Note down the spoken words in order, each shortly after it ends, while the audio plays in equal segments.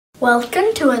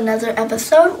Welcome to another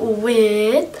episode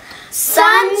with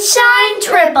Sunshine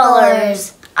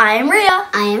Triplers. I am Rhea.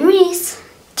 I am Reese.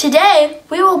 Today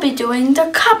we will be doing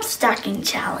the cup stacking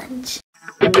challenge.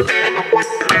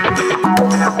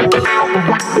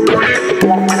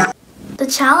 The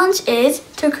challenge is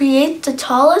to create the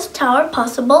tallest tower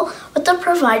possible with the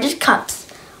provided cups.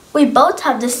 We both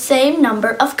have the same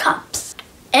number of cups.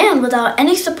 And without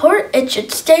any support, it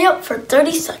should stay up for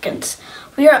 30 seconds.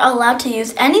 We are allowed to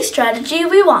use any strategy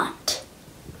we want.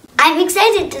 I'm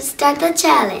excited to start the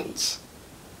challenge.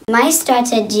 My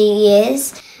strategy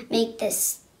is make the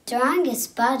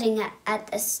strongest bottom at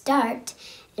the start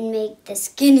and make the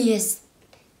skinniest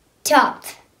top.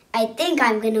 I think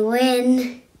I'm gonna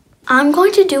win. I'm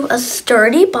going to do a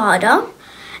sturdy bottom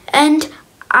and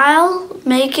I'll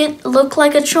make it look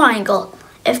like a triangle.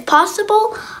 If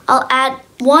possible, I'll add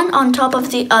one on top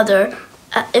of the other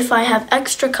if I have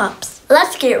extra cups.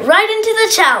 Let's get right into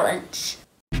the challenge.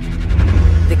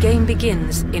 The game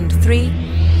begins in 3,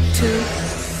 2,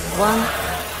 1.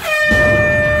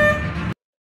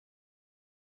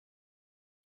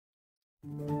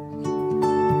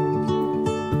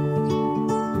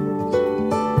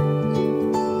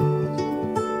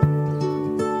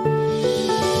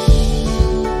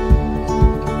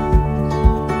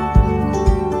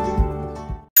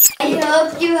 I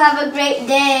hope you have a great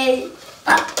day.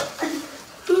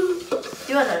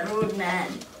 You are a rude man.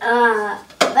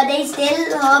 But I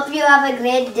still hope you have a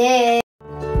great day.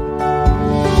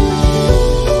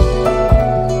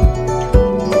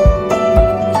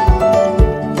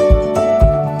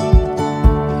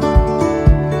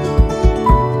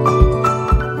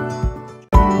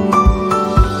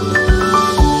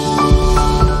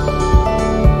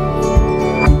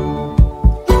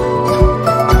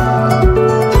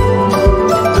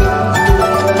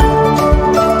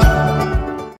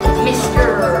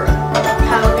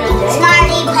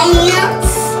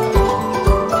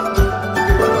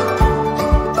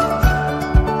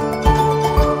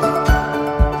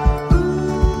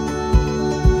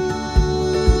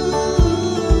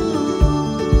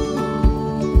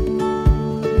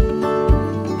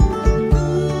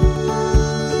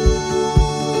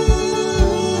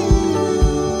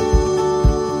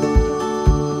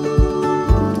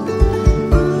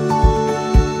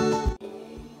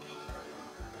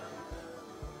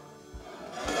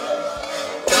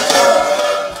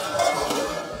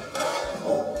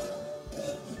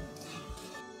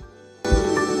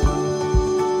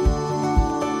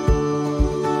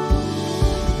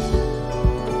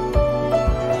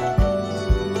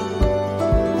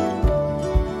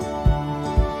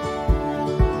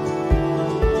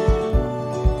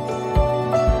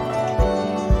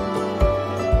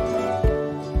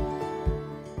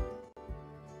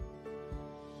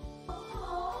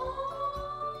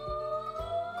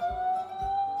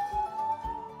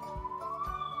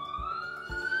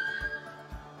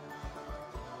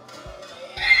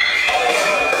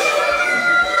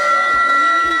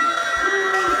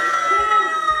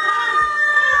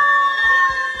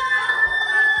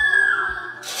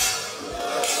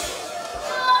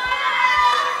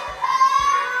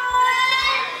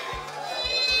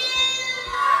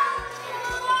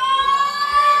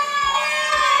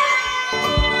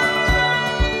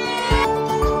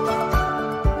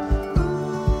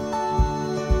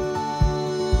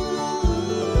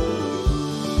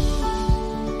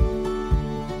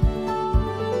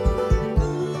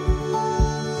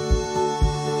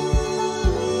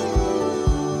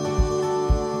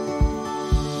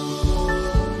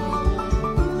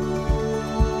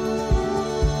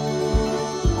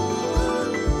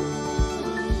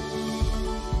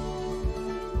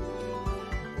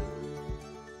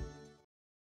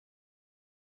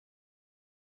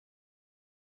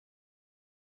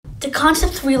 The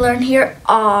concepts we learn here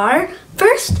are,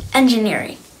 first,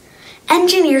 engineering.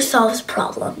 Engineer solves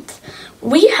problems.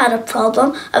 We had a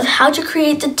problem of how to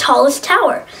create the tallest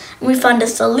tower, and we found a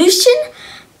solution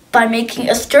by making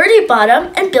a sturdy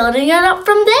bottom and building it up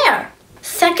from there.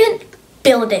 Second,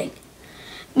 building.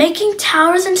 Making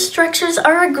towers and structures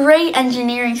are a great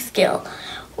engineering skill.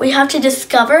 We have to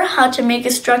discover how to make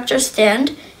a structure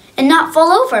stand and not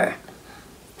fall over.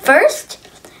 First,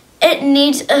 it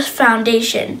needs a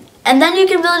foundation, and then you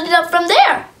can build it up from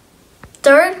there.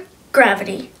 Third,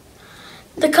 gravity.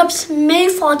 The cups may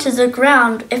fall to the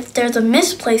ground if there's a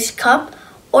misplaced cup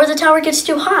or the tower gets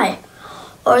too high.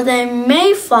 Or they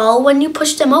may fall when you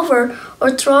push them over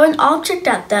or throw an object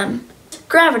at them.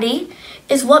 Gravity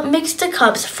is what makes the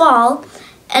cups fall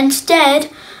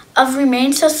instead of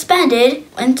remain suspended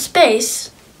in space.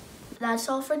 That's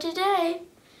all for today.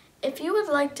 If you would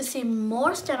like to see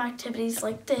more STEM activities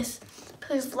like this,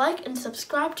 please like and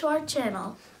subscribe to our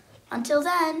channel. Until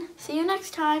then, see you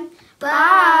next time. Bye.